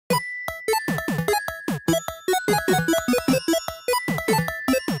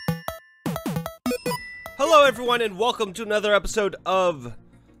Hello everyone and welcome to another episode of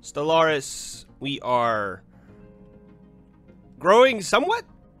Stellaris. We are growing somewhat,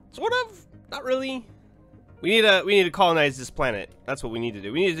 sort of, not really. We need to colonize this planet. That's what we need to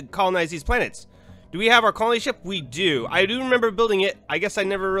do. We need to colonize these planets. Do we have our colony ship? We do. I do remember building it. I guess I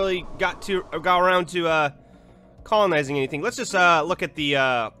never really got around to colonizing anything. Let's just look at the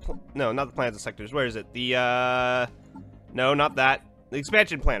no, not the planets and sectors. Where is it? The no, not that. The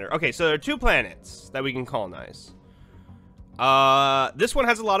expansion planner. Okay, so there are two planets that we can colonize. This one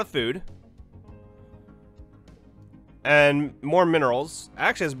has a lot of food. And more minerals.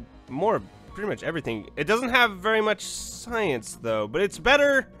 Actually has more, pretty much everything. It doesn't have very much science, though. But it's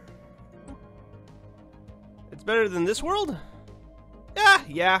better. It's better than this world?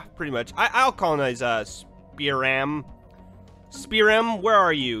 Yeah, pretty much. I'll colonize, Spearam. Spearam, where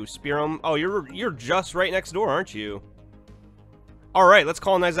are you? Spearam? Oh, you're just right next door, aren't you? Alright, let's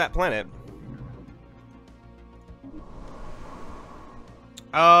colonize that planet.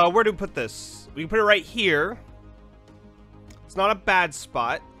 Where do we put this? We can put it right here. It's not a bad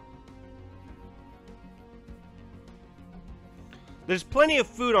spot. There's plenty of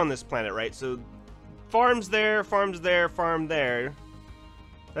food on this planet, right? So, farms there, farm there.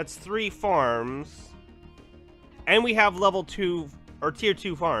 That's 3 farms. And we have level 2, or tier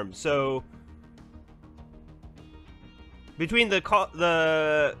 2 farms, so... Between the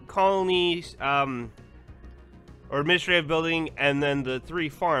colony, or administrative building, and then the 3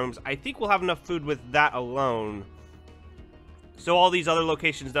 farms, I think we'll have enough food with that alone. So all these other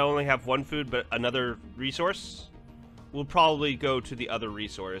locations that only have 1 food but another resource, we'll probably go to the other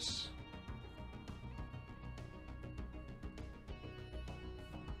resource.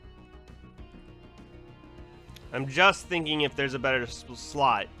 I'm just thinking if there's a better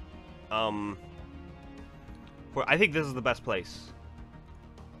slot. I think this is the best place.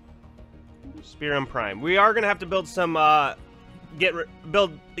 Spearum Prime. We are gonna have to build some get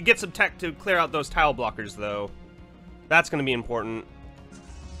some tech to clear out those tile blockers, though. That's gonna be important.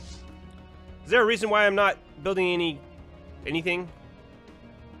 Is there a reason why I'm not building anything?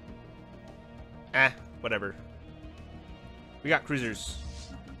 Whatever. We got cruisers.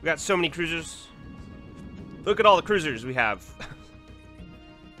 We got so many cruisers. Look at all the cruisers we have.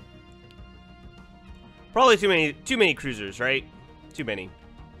 Probably too many cruisers, right? Too many.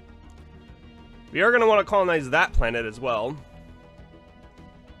 We are going to want to colonize that planet as well.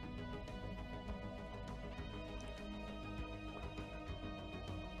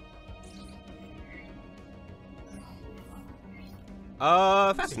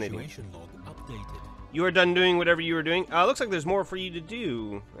 Fascinating. You are done doing whatever you were doing? Looks like there's more for you to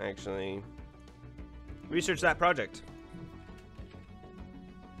do, actually. Research that project.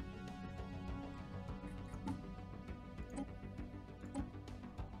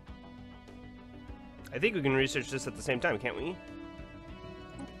 I think we can research this at the same time, can't we?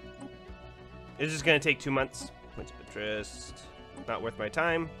 It's just gonna take 2 months. Points of interest. Not worth my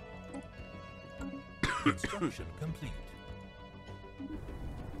time. Construction complete.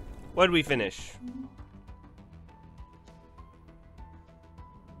 What did we finish?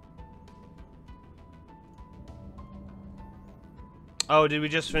 Oh, did we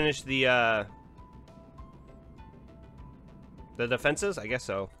just finish the defenses? I guess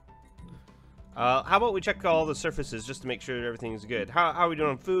so. How about we check all the surfaces just to make sure everything's good. How are we doing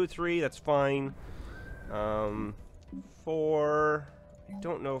on food? 3, that's fine. 4.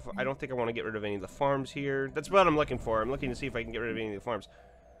 I don't think I want to get rid of any of the farms here. That's what I'm looking for. I'm looking to see if I can get rid of any of the farms.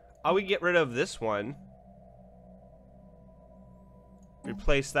 We get rid of this one.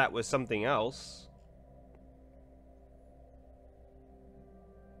 Replace that with something else.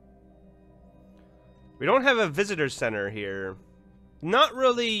 We don't have a visitor center here. Not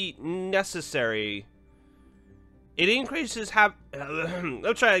really necessary. It increases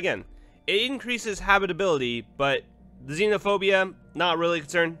let's try it again. It increases habitability, but the xenophobia, not really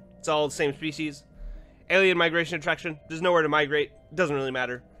concerned. It's all the same species. Alien migration attraction. There's nowhere to migrate. Doesn't really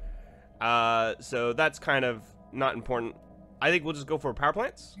matter. So that's kind of not important. I think we'll just go for power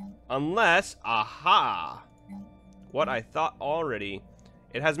plants. Unless, aha! What I thought already.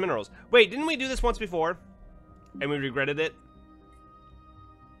 It has minerals. Wait, didn't we do this once before? And we regretted it?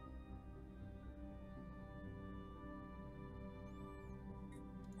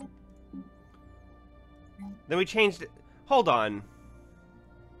 Then we changed it. Hold on.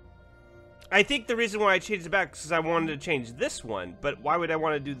 I think the reason why I changed it back is because I wanted to change this one. But why would I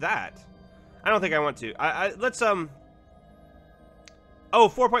want to do that? I don't think I want to. Let's, Oh,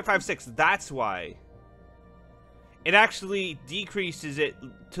 4.56. That's why. It actually decreases it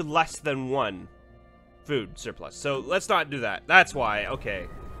to less than 1 food surplus. So let's not do that. That's why. Okay.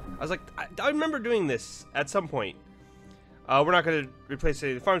 I was like, I remember doing this at some point. We're not going to replace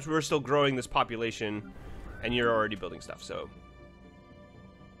any of the farms. We're still growing this population, and you're already building stuff, so.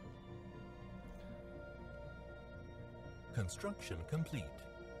 Construction complete.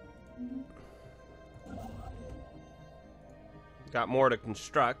 Got more to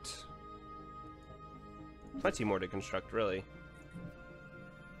construct. Plenty more to construct, really.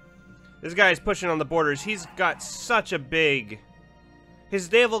 This guy's pushing on the borders. He's got such a big... His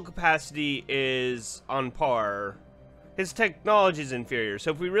naval capacity is on par. His technology is inferior.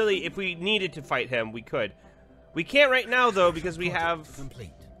 So if we needed to fight him, we could. We can't right now, though, because we have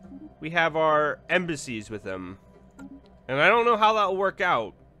our embassies with him. And I don't know how that will work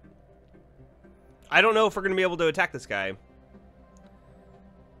out. I don't know if we're going to be able to attack this guy.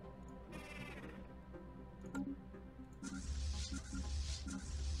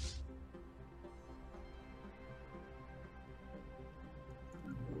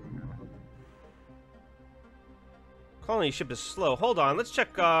 Colony ship is slow. Hold on, let's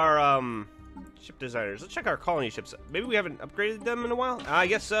check our ship designers. Let's check our colony ships. Maybe we haven't upgraded them in a while? I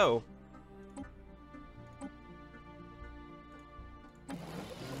guess so.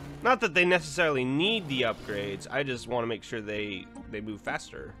 Not that they necessarily need the upgrades. I just want to make sure they move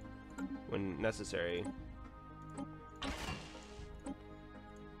faster when necessary.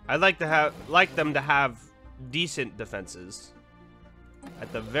 I'd like them to have decent defenses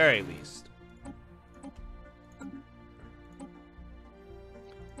at the very least.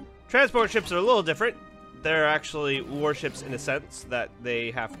 Transport ships are a little different. They're actually warships in a sense that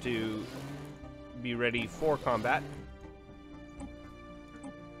they have to be ready for combat.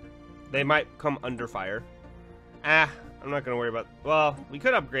 They might come under fire. I'm not gonna worry about... Well, we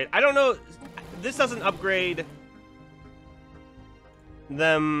could upgrade. I don't know. This doesn't upgrade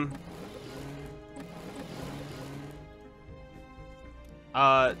them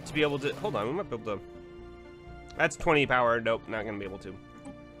to be able to... Hold on, we might be able to... That's 20 power. Nope, not gonna be able to.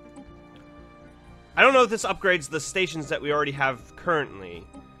 I don't know if this upgrades the stations that we already have currently,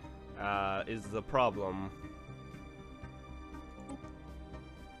 is the problem.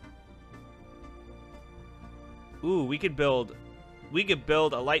 Ooh, we could build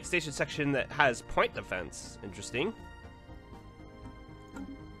a light station section that has point defense. Interesting.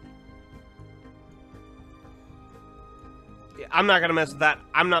 Yeah, I'm not gonna mess with that.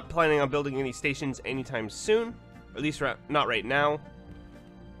 I'm not planning on building any stations anytime soon, or at least not right now.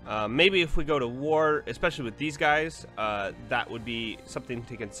 Maybe if we go to war, especially with these guys, that would be something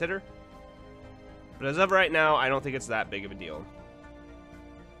to consider. But as of right now, I don't think it's that big of a deal.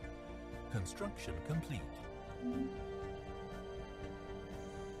 Construction complete.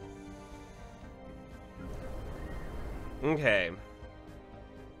 Okay.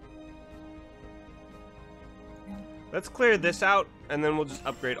 Let's clear this out, and then we'll just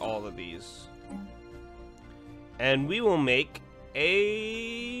upgrade all of these. And we will make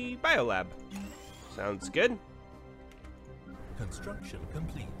a biolab. Sounds good. Construction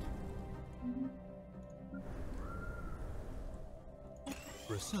complete.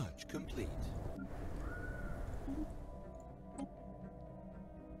 Research complete.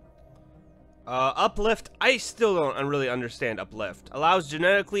 Uplift. I still don't really understand uplift. Allows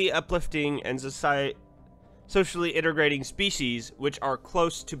genetically uplifting and socially integrating species which are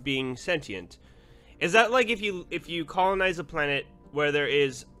close to being sentient. Is that like if you colonize a planet where there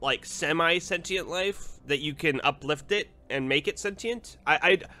is like semi-sentient life that you can uplift it and make it sentient?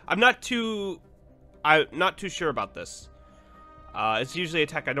 I'm not too sure about this. It's usually a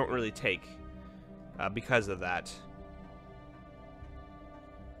tech I don't really take because of that.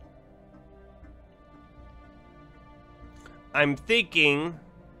 I'm thinking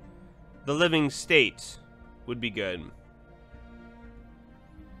the living state would be good.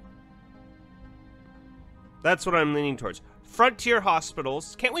 That's what I'm leaning towards. Frontier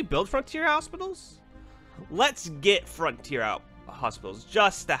hospitals. Can't we build frontier hospitals? Let's get frontier hospitals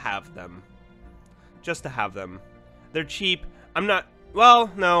just to have them. Just to have them. They're cheap. I'm not...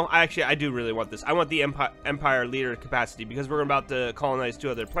 Well, no. I do really want this. I want the Empire leader capacity because we're about to colonize 2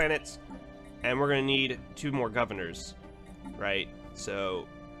 other planets. And we're going to need 2 more governors. Right? So,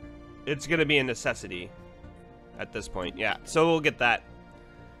 it's going to be a necessity at this point. Yeah. So, we'll get that.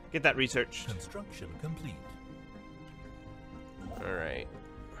 Get that researched. Construction complete. All right.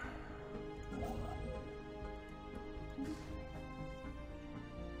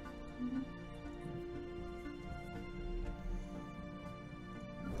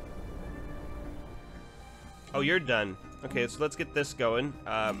 Oh, you're done. Okay, so let's get this going.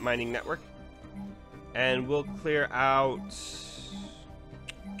 Mining network. And we'll clear out...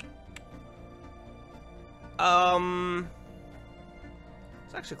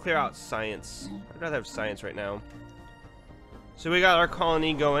 Let's actually clear out science. I'd rather have science right now. So we got our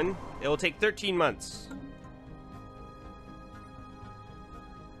colony going. It will take 13 months.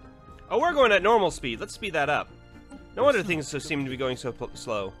 Oh, we're going at normal speed. Let's speed that up. No wonder things seem to be going so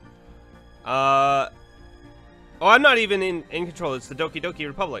slow. Oh, I'm not even in control. It's the Doki Doki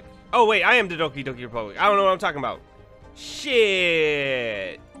Republic. Oh, wait, I am the Doki Doki Republic. I don't know what I'm talking about.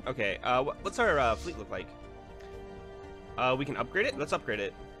 Shit. Okay, what's our fleet look like? We can upgrade it? Let's upgrade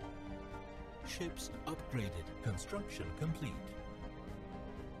it. Ships upgraded. Construction complete.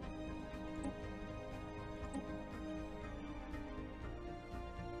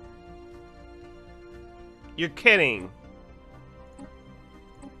 You're kidding.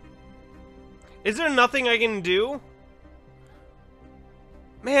 Is there nothing I can do?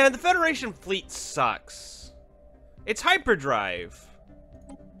 Man, the Federation fleet sucks. It's hyperdrive.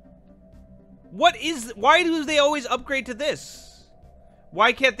 Why do they always upgrade to this?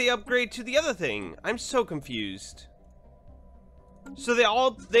 Why can't they upgrade to the other thing? I'm so confused. So they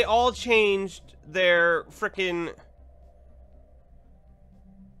all changed their frickin'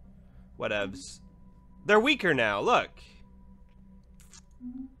 whatevs. They're weaker now, look.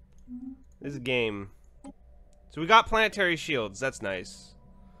 This is a game. So we got planetary shields, that's nice.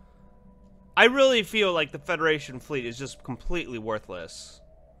 I really feel like the Federation fleet is just completely worthless.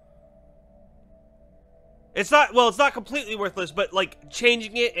 It's not, well, it's not completely worthless, but like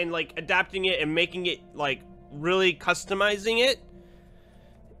changing it and like adapting it and making it like really customizing it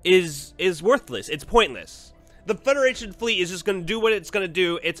is worthless. It's pointless. The Federation fleet is just going to do what it's going to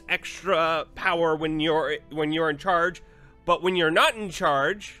do. It's extra power when you're in charge, but when you're not in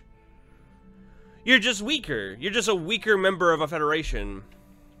charge, you're just weaker. You're just a weaker member of a Federation.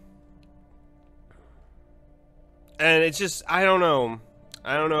 And it's just, I don't know.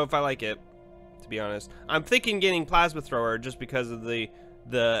 I don't know if I like it, to be honest. I'm thinking getting Plasma Thrower just because of the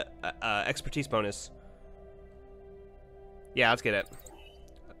expertise bonus. Yeah, let's get it.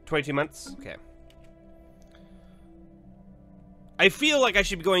 22 months? Okay. I feel like I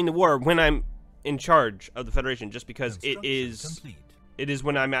should be going to war when I'm in charge of the Federation, just because it is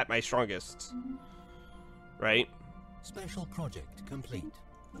when I'm at my strongest. Right? Special project complete.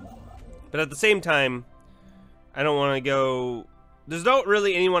 But at the same time, I don't want to go... There's not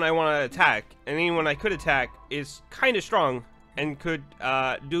really anyone I want to attack, and anyone I could attack is kind of strong and could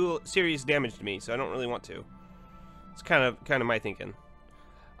do serious damage to me, so I don't really want to. It's kind of my thinking.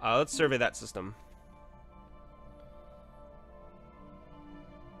 Let's survey that system.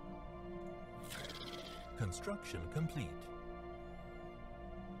 Construction complete.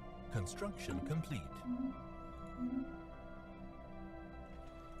 Construction complete.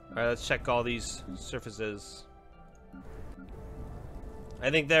 Alright, let's check all these surfaces.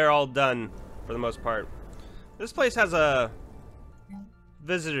 I think they're all done for the most part. This place has a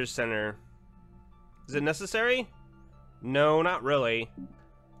visitor center. Is it necessary? No, not really.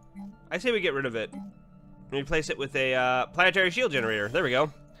 I say we get rid of it and replace it with a planetary shield generator. There we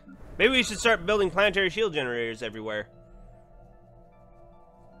go. Maybe we should start building planetary shield generators everywhere.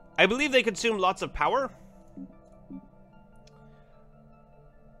 I believe they consume lots of power,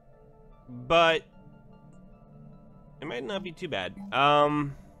 but it might not be too bad.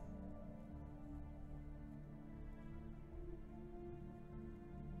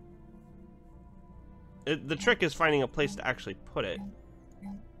 The trick is finding a place to actually put it.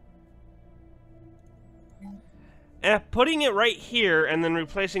 Putting it right here and then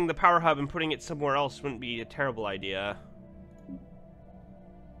replacing the power hub and putting it somewhere else wouldn't be a terrible idea.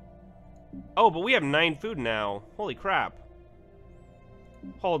 Oh, but we have 9 food now. Holy crap.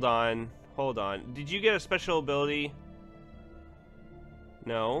 Hold on. Hold on. Did you get a special ability?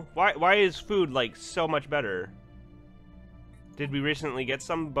 No. Why is food, like, so much better? Did we recently get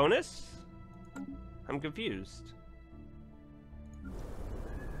some bonus? I'm confused.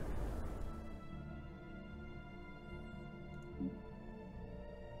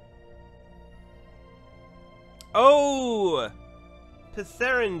 Oh!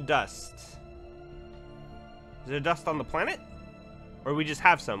 Pitherin dust. Is there dust on the planet? Or we just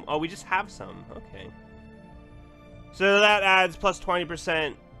have some? Oh, we just have some. Okay. So that adds plus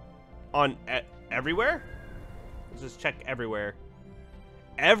 20% on everywhere? Let's just check everywhere.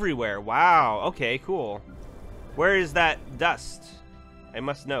 Everywhere. Wow. Okay, cool. Where is that dust? I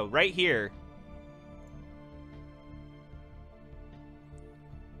must know. Right here.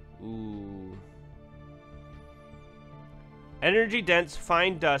 Ooh. Energy-dense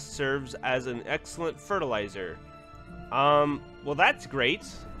fine dust serves as an excellent fertilizer. Well, that's great.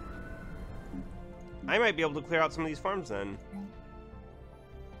 I might be able to clear out some of these farms then.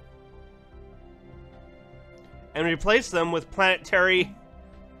 And replace them with planetary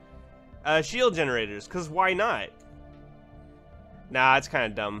shield generators, because why not? Nah, it's kind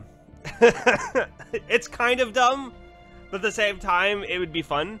of dumb. It's kind of dumb, but at the same time, it would be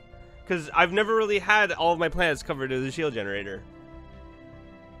fun. Because I've never really had all of my planets covered with a shield generator.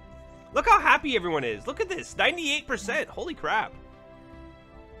 Look how happy everyone is. Look at this, 98%. Holy crap.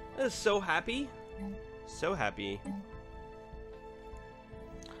 That is so happy. So happy.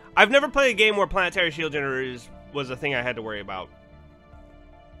 I've never played a game where planetary shield generators was a thing I had to worry about.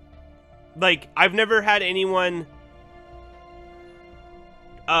 Like, I've never had anyone...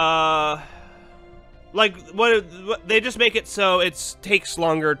 like, what they just make it so it takes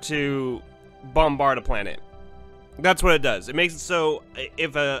longer to bombard a planet. That's what it does. It makes it so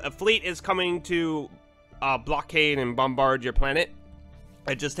if a fleet is coming to blockade and bombard your planet,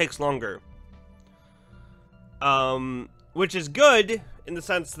 it just takes longer. Which is good in the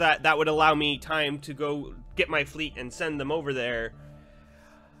sense that that would allow me time to go get my fleet and send them over there.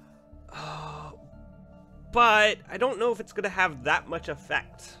 But I don't know if it's going to have that much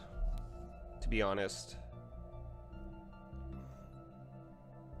effect, to be honest.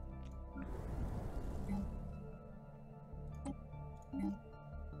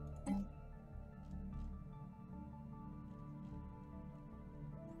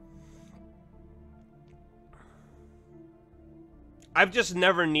 I've just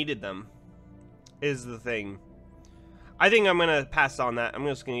never needed them, is the thing. I think I'm going to pass on that. I'm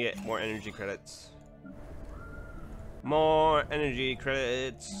just going to get more energy credits. More energy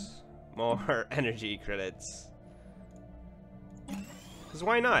credits. More energy credits. Because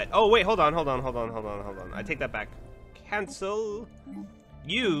why not? Oh, wait, hold on. I take that back. Cancel.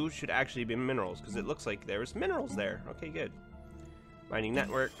 You should actually be minerals, because it looks like there's minerals there. Okay, good. Mining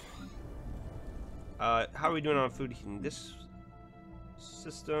network. How are we doing on food heating? This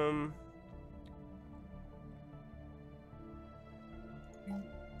system.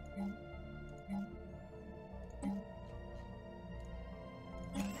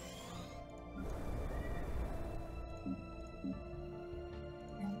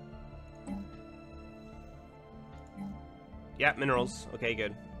 Yeah, minerals. Okay,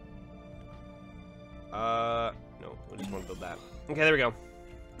 good. No, we just want to build that. Okay, there we go.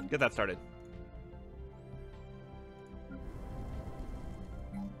 Get that started.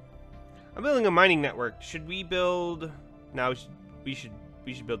 I'm building a mining network. Should we build? No, we should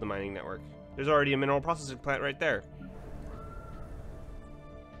build the mining network. There's already a mineral processing plant right there.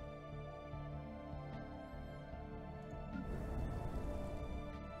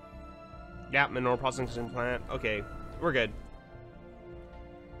 Yeah, mineral processing plant. Okay, we're good.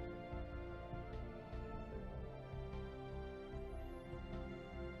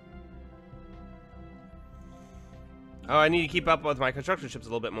 Oh, I need to keep up with my construction ships a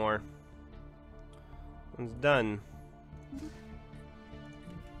little bit more. It's done.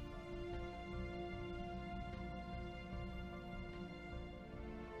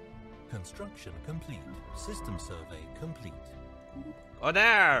 Construction complete. System survey complete. Oh,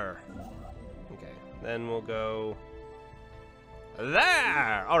 there! Okay, then we'll go...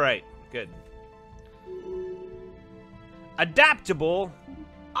 there! Alright, good. Adaptable!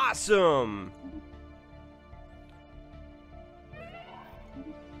 Awesome!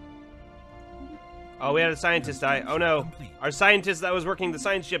 Oh, we had a scientist die. Oh no. Our scientist that was working the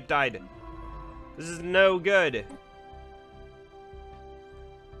science ship died. This is no good.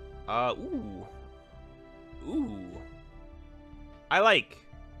 Ooh. Ooh. I like.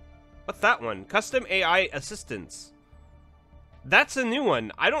 What's that one? Custom AI assistance. That's a new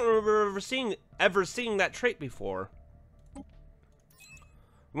one. I don't remember ever seeing that trait before.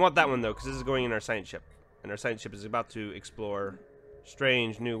 We want that one though, because this is going in our science ship. And our science ship is about to explore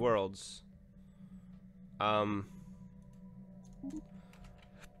strange new worlds.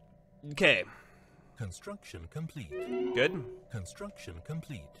 Okay. Construction complete. Good. Construction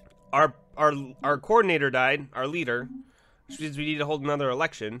complete. Our coordinator died, our leader, which means we need to hold another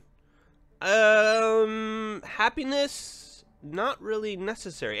election. Happiness, not really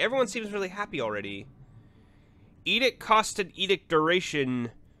necessary. Everyone seems really happy already. Edict costed edict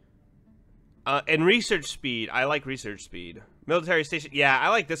duration, and research speed. I like research speed. Military station. Yeah, I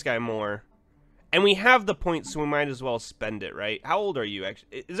like this guy more. And we have the points, so we might as well spend it, right? How old are you,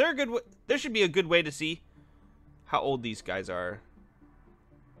 actually? Is there a good way? There should be a good way to see how old these guys are.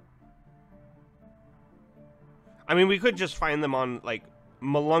 I mean, we could just find them on, like,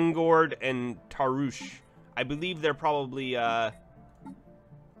 Malungord and Tarush. I believe they're probably,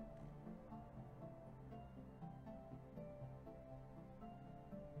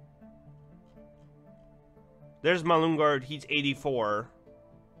 there's Malungord, he's 84.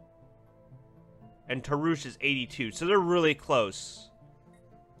 And Tarush is 82, so they're really close.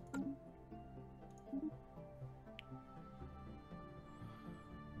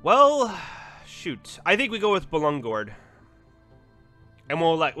 Well, shoot. I think we go with Belungord. And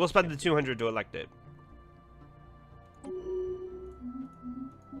we'll spend the 200 to elect it.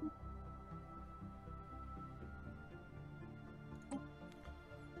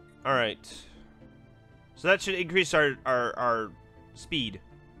 Alright. So that should increase our speed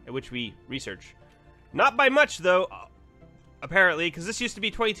at which we research. Not by much, though, apparently, because this used to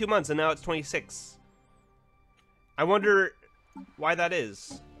be 22 months and now it's 26. I wonder why that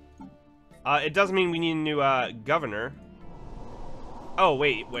is. It does mean we need a new governor. Oh,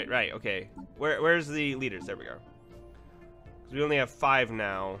 wait, right, okay. Where's the leaders? There we go. 'Cause we only have 5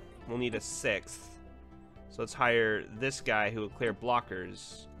 now. We'll need a 6th. So let's hire this guy who will clear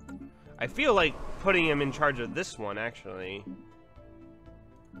blockers. I feel like putting him in charge of this one, actually.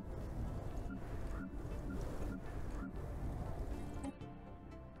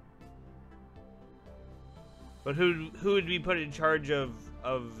 But who would be put in charge of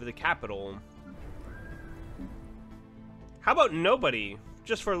the capital? How about nobody?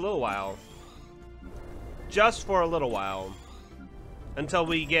 Just for a little while. Just for a little while. Until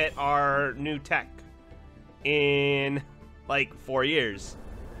we get our new tech. In, like, 4 years.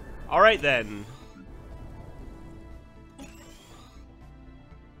 Alright then.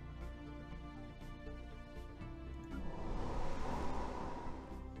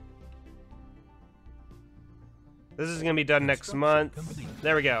 This is gonna be done next month.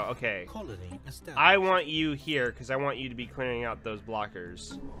 There we go. Okay. I want you here because I want you to be clearing out those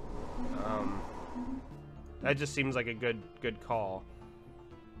blockers. That just seems like a good call.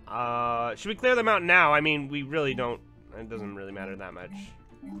 Should we clear them out now? I mean, we really don't. It doesn't really matter that much.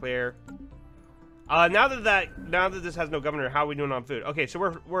 Clear. Now that this has no governor, how are we doing on food? Okay,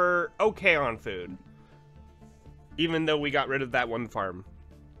 so we're okay on food, even though we got rid of that one farm.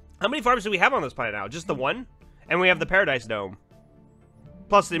 How many farms do we have on this planet now? Just the one? And we have the Paradise Dome.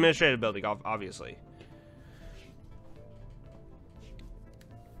 Plus the administrative building, obviously.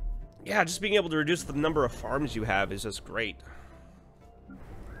 Yeah, just being able to reduce the number of farms you have is just great.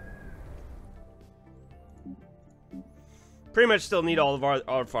 Pretty much still need all of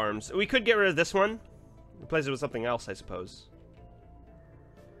our farms. We could get rid of this one. Replace it with something else, I suppose.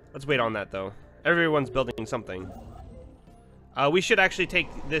 Let's wait on that, though. Everyone's building something. We should actually take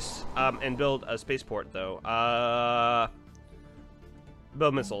this and build a spaceport, though.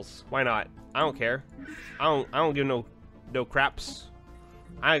 Build missiles. Why not? I don't care. I don't give no craps.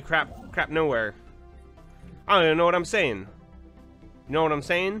 I crap nowhere. I don't even know what I'm saying. You know what I'm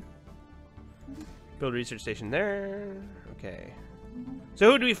saying? Build a research station there. Okay. So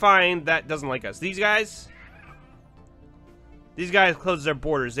who do we find that doesn't like us? These guys? These guys close their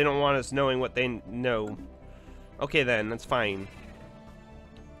borders. They don't want us knowing what they know. Okay then, that's fine.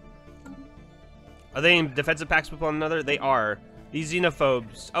 Are they in defensive pacts with one another? They are. These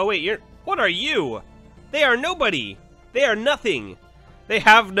xenophobes. Oh wait, what are you? They are nobody. They are nothing. They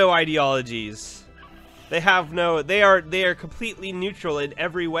have no ideologies. They are completely neutral in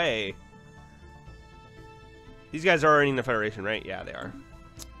every way. These guys are already in the Federation, right? Yeah, they are.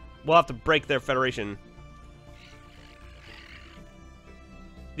 We'll have to break their Federation.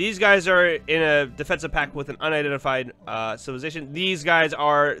 These guys are in a defensive pact with an unidentified civilization. These guys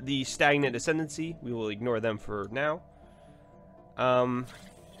are the stagnant ascendancy. We will ignore them for now.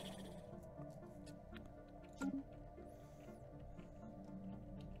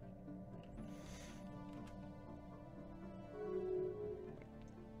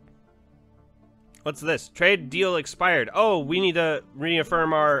 What's this? Trade deal expired. Oh, we need to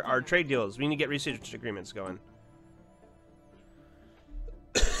reaffirm our trade deals. We need to get research agreements going.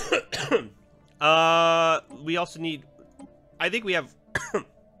 We also need... I think we have...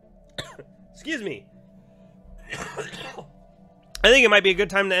 Excuse me. I think it might be a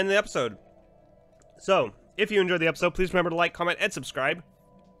good time to end the episode. So, if you enjoyed the episode, please remember to like, comment, and subscribe.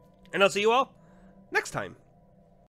 And I'll see you all next time.